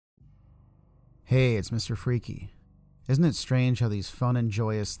Hey, it's Mr. Freaky. Isn't it strange how these fun and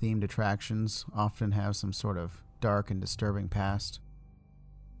joyous themed attractions often have some sort of dark and disturbing past?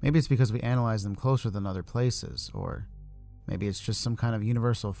 Maybe it's because we analyze them closer than other places, or maybe it's just some kind of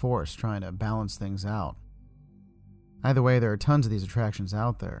universal force trying to balance things out. Either way, there are tons of these attractions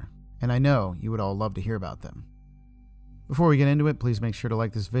out there, and I know you would all love to hear about them. Before we get into it, please make sure to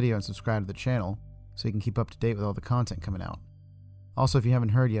like this video and subscribe to the channel so you can keep up to date with all the content coming out. Also, if you haven't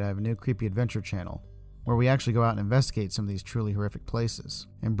heard yet, I have a new creepy adventure channel where we actually go out and investigate some of these truly horrific places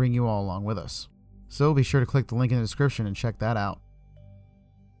and bring you all along with us. So be sure to click the link in the description and check that out.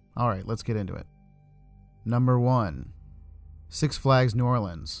 Alright, let's get into it. Number 1. Six Flags New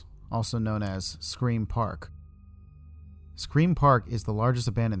Orleans, also known as Scream Park. Scream Park is the largest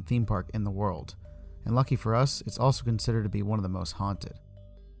abandoned theme park in the world, and lucky for us, it's also considered to be one of the most haunted.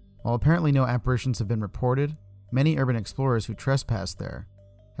 While apparently no apparitions have been reported, many urban explorers who trespass there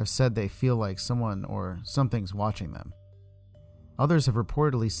have said they feel like someone or something's watching them. Others have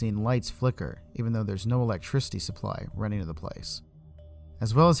reportedly seen lights flicker even though there's no electricity supply running to the place,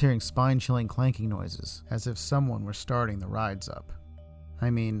 as well as hearing spine-chilling clanking noises as if someone were starting the rides up. I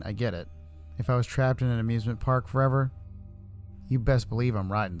mean, I get it. If I was trapped in an amusement park forever, you best believe I'm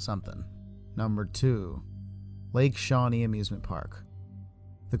riding something. Number 2. Lake Shawnee Amusement Park.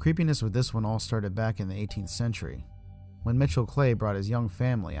 The creepiness with this one all started back in the 18th century, when Mitchell Clay brought his young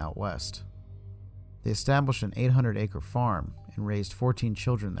family out west. They established an 800-acre farm and raised 14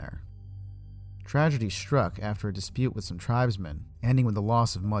 children there. Tragedy struck after a dispute with some tribesmen, ending with the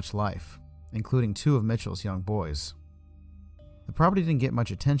loss of much life, including 2 of Mitchell's young boys. The property didn't get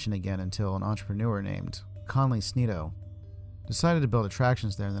much attention again until an entrepreneur named Conley Sneedo decided to build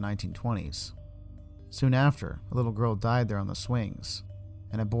attractions there in the 1920s. Soon after, a little girl died there on the swings,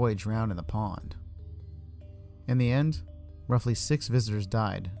 and a boy drowned in the pond. In the end, roughly 6 visitors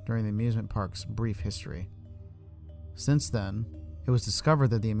died during the amusement park's brief history. Since then, it was discovered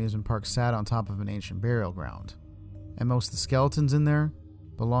that the amusement park sat on top of an ancient burial ground, and most of the skeletons in there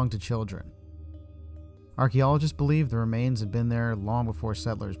belonged to children. Archaeologists believe the remains had been there long before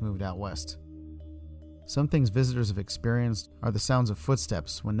settlers moved out west. Some things visitors have experienced are the sounds of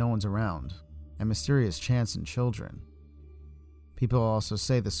footsteps when no one's around, and mysterious chants in children. People also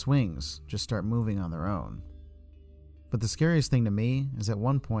say the swings just start moving on their own. But the scariest thing to me is at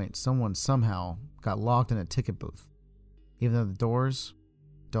one point someone somehow got locked in a ticket booth, even though the doors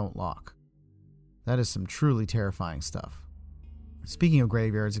don't lock. That is some truly terrifying stuff. Speaking of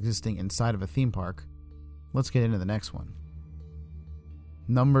graveyards existing inside of a theme park, let's get into the next one.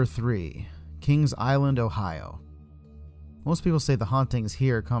 Number 3. Kings Island, Ohio. Most people say the hauntings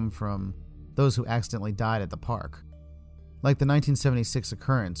here come from those who accidentally died at the park, like the 1976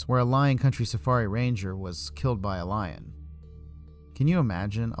 occurrence where a Lion Country Safari ranger was killed by a lion. Can you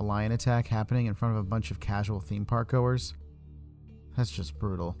imagine a lion attack happening in front of a bunch of casual theme park goers? That's just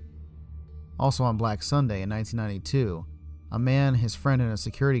brutal. Also on Black Sunday in 1992, a man, his friend, and a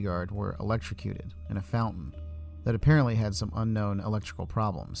security guard were electrocuted in a fountain that apparently had some unknown electrical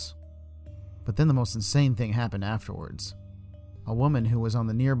problems. But then the most insane thing happened afterwards. A woman who was on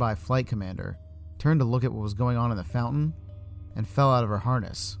the nearby flight commander turned to look at what was going on in the fountain and fell out of her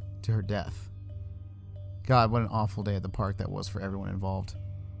harness to her death. God, what an awful day at the park that was for everyone involved.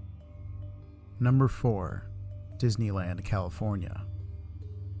 Number 4. Disneyland, California.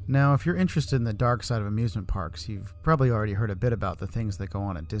 Now, if you're interested in the dark side of amusement parks, you've probably already heard a bit about the things that go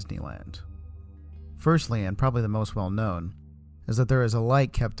on at Disneyland. Firstly, and probably the most well-known, is that there is a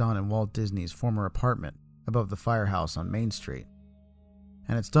light kept on in Walt Disney's former apartment above the firehouse on Main Street.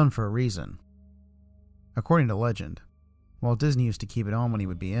 And it's done for a reason. According to legend, Walt Disney used to keep it on when he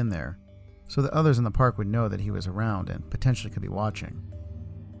would be in there, so that others in the park would know that he was around and potentially could be watching.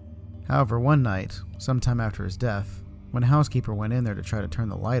 However, one night, sometime after his death, when a housekeeper went in there to try to turn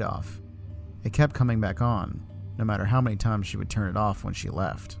the light off, it kept coming back on, no matter how many times she would turn it off when she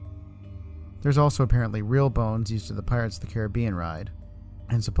left. There's also apparently real bones used to the Pirates of the Caribbean ride,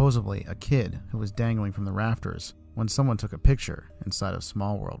 and supposedly a kid who was dangling from the rafters when someone took a picture inside of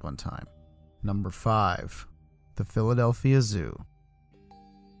Small World one time. Number 5. The Philadelphia Zoo.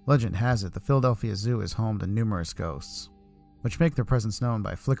 Legend has it the Philadelphia Zoo is home to numerous ghosts, which make their presence known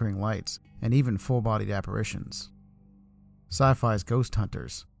by flickering lights and even full-bodied apparitions. Sci-Fi's Ghost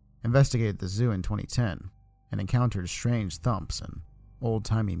Hunters investigated the zoo in 2010 and encountered strange thumps and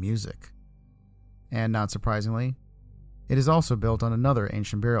old-timey music. And not surprisingly, it is also built on another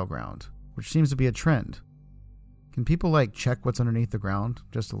ancient burial ground, which seems to be a trend. Can people check what's underneath the ground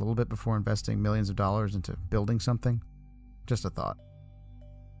just a little bit before investing millions of dollars into building something? Just a thought.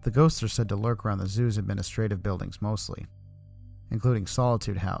 The ghosts are said to lurk around the zoo's administrative buildings mostly, including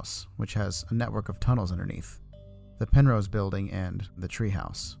Solitude House, which has a network of tunnels underneath, the Penrose Building, and the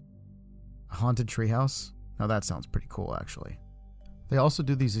Treehouse. A haunted treehouse? Now that sounds pretty cool, actually. They also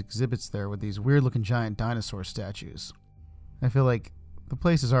do these exhibits there with these weird-looking giant dinosaur statues. I feel like the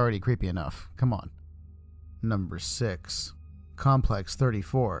place is already creepy enough. Come on. Number 6. Complex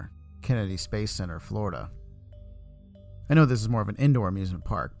 34, Kennedy Space Center, Florida. I know this is more of an indoor amusement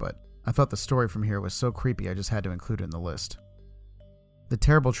park, but I thought the story from here was so creepy I just had to include it in the list. The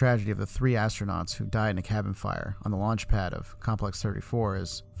terrible tragedy of the 3 astronauts who died in a cabin fire on the launch pad of Complex 34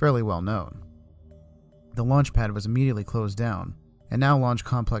 is fairly well known. The launch pad was immediately closed down, and now Launch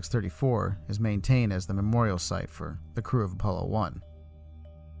Complex 34 is maintained as the memorial site for the crew of Apollo 1.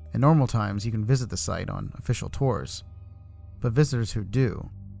 In normal times, you can visit the site on official tours, but visitors who do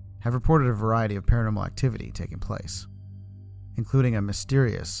have reported a variety of paranormal activity taking place, including a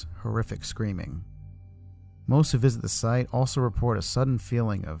mysterious, horrific screaming. Most who visit the site also report a sudden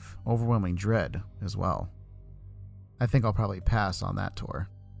feeling of overwhelming dread as well. I think I'll probably pass on that tour.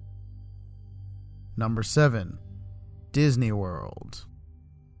 Number 7. Disney World.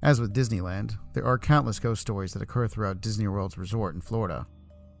 As with Disneyland, there are countless ghost stories that occur throughout Disney World's resort in Florida.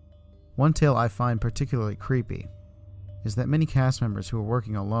 One tale I find particularly creepy is that many cast members who are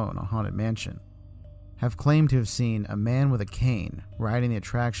working alone on Haunted Mansion have claimed to have seen a man with a cane riding the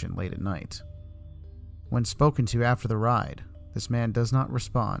attraction late at night. When spoken to after the ride, this man does not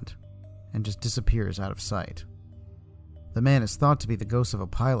respond and just disappears out of sight. The man is thought to be the ghost of a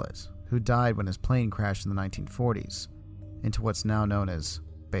pilot who died when his plane crashed in the 1940s into what's now known as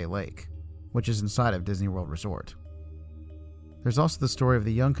Bay Lake, which is inside of Disney World Resort. There's also the story of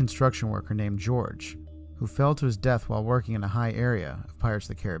the young construction worker named George, who fell to his death while working in a high area of Pirates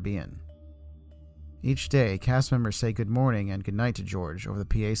of the Caribbean. Each day, cast members say good morning and good night to George over the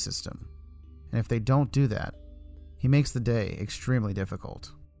PA system, and if they don't do that, he makes the day extremely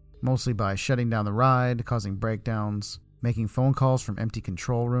difficult, mostly by shutting down the ride, causing breakdowns, making phone calls from empty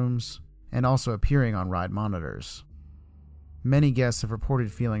control rooms, and also appearing on ride monitors. Many guests have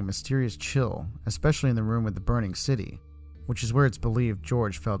reported feeling a mysterious chill, especially in the room with the burning city, which is where it's believed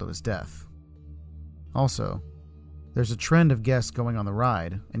George fell to his death. Also, there's a trend of guests going on the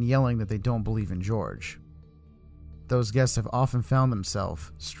ride and yelling that they don't believe in George. Those guests have often found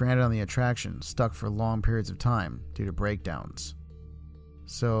themselves stranded on the attraction, stuck for long periods of time due to breakdowns.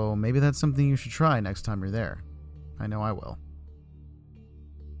 So maybe that's something you should try next time you're there. I know I will.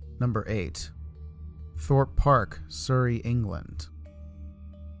 Number 8. Thorpe Park, Surrey, England.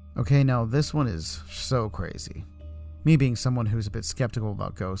 Okay, now this one is so crazy. Me being someone who's a bit skeptical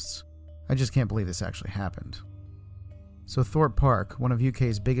about ghosts, I just can't believe this actually happened. So Thorpe Park, one of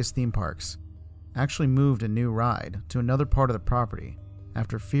UK's biggest theme parks, actually moved a new ride to another part of the property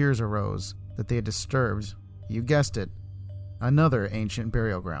after fears arose that they had disturbed, you guessed it, another ancient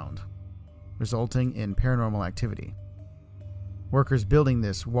burial ground, resulting in paranormal activity. Workers building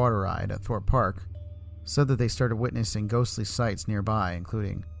this water ride at Thorpe Park said that they started witnessing ghostly sights nearby,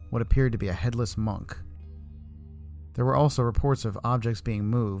 including what appeared to be a headless monk. There were also reports of objects being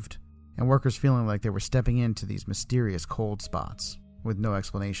moved and workers feeling like they were stepping into these mysterious cold spots, with no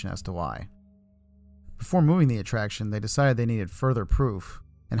explanation as to why. Before moving the attraction, they decided they needed further proof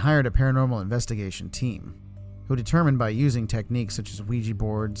and hired a paranormal investigation team, who determined by using techniques such as Ouija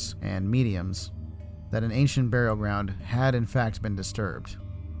boards and mediums that an ancient burial ground had in fact been disturbed.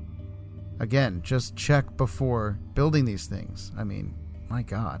 Again, just check before building these things. I mean, my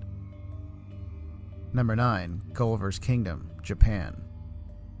God. Number 9. Gulliver's Kingdom, Japan.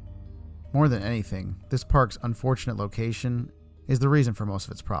 More than anything, this park's unfortunate location is the reason for most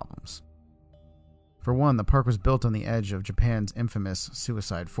of its problems. For one, the park was built on the edge of Japan's infamous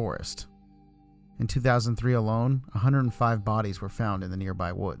suicide forest. In 2003 alone, 105 bodies were found in the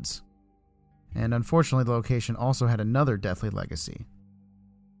nearby woods. And unfortunately, the location also had another deathly legacy.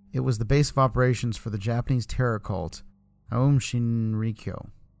 It was the base of operations for the Japanese terror cult Aum Shinrikyo.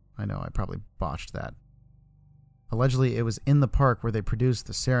 I know, I probably botched that. Allegedly, it was in the park where they produced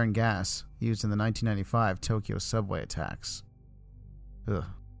the sarin gas used in the 1995 Tokyo subway attacks. Ugh,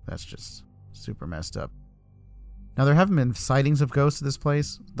 that's just super messed up. Now, there haven't been sightings of ghosts at this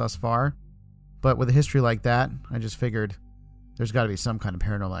place thus far, but with a history like that, I just figured there's got to be some kind of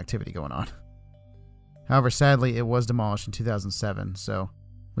paranormal activity going on. However, sadly, it was demolished in 2007, so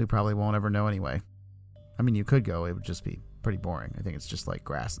we probably won't ever know anyway. I mean, you could go, it would just be pretty boring. I think it's just like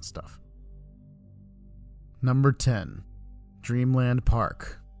grass and stuff. Number 10. Dreamland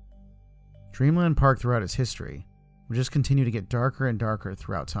Park. Dreamland Park throughout its history would just continue to get darker and darker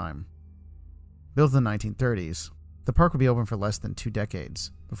throughout time. Built in the 1930s, the park would be open for less than 2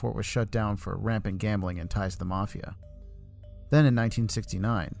 decades before it was shut down for rampant gambling and ties to the mafia. Then in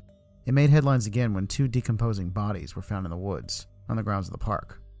 1969, it made headlines again when 2 decomposing bodies were found in the woods on the grounds of the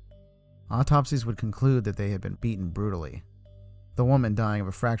park. Autopsies would conclude that they had been beaten brutally, the woman dying of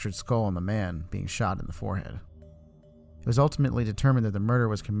a fractured skull and the man being shot in the forehead. It was ultimately determined that the murder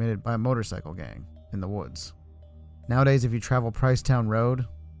was committed by a motorcycle gang in the woods. Nowadays, if you travel Pricetown Road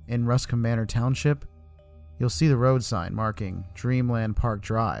in Ruscombe Manor Township, you'll see the road sign marking Dreamland Park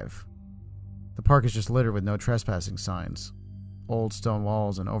Drive. The park is just littered with no trespassing signs, old stone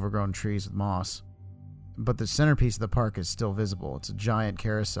walls and overgrown trees with moss. But the centerpiece of the park is still visible. It's a giant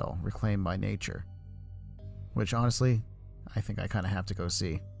carousel reclaimed by nature, which honestly, I think I kind of have to go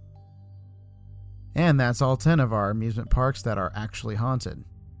see. And that's all 10 of our amusement parks that are actually haunted.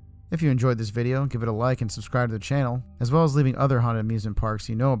 If you enjoyed this video, give it a like and subscribe to the channel, as well as leaving other haunted amusement parks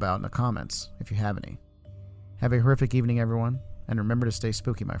you know about in the comments, if you have any. Have a horrific evening, everyone, and remember to stay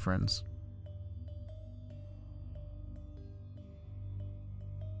spooky, my friends.